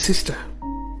Sister,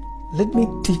 let me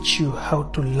teach you how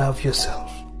to love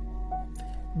yourself.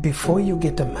 Before you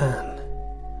get a man,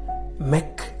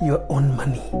 make your own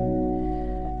money.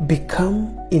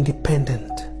 Become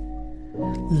independent.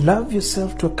 Love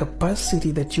yourself to a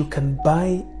capacity that you can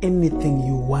buy anything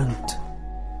you want.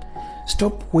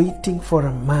 Stop waiting for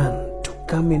a man to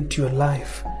come into your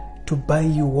life to buy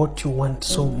you what you want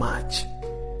so much.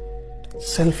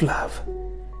 Self-love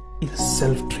is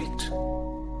self-treat.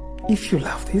 If you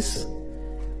love this,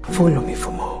 follow me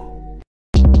for more.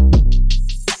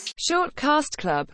 Shortcast Club.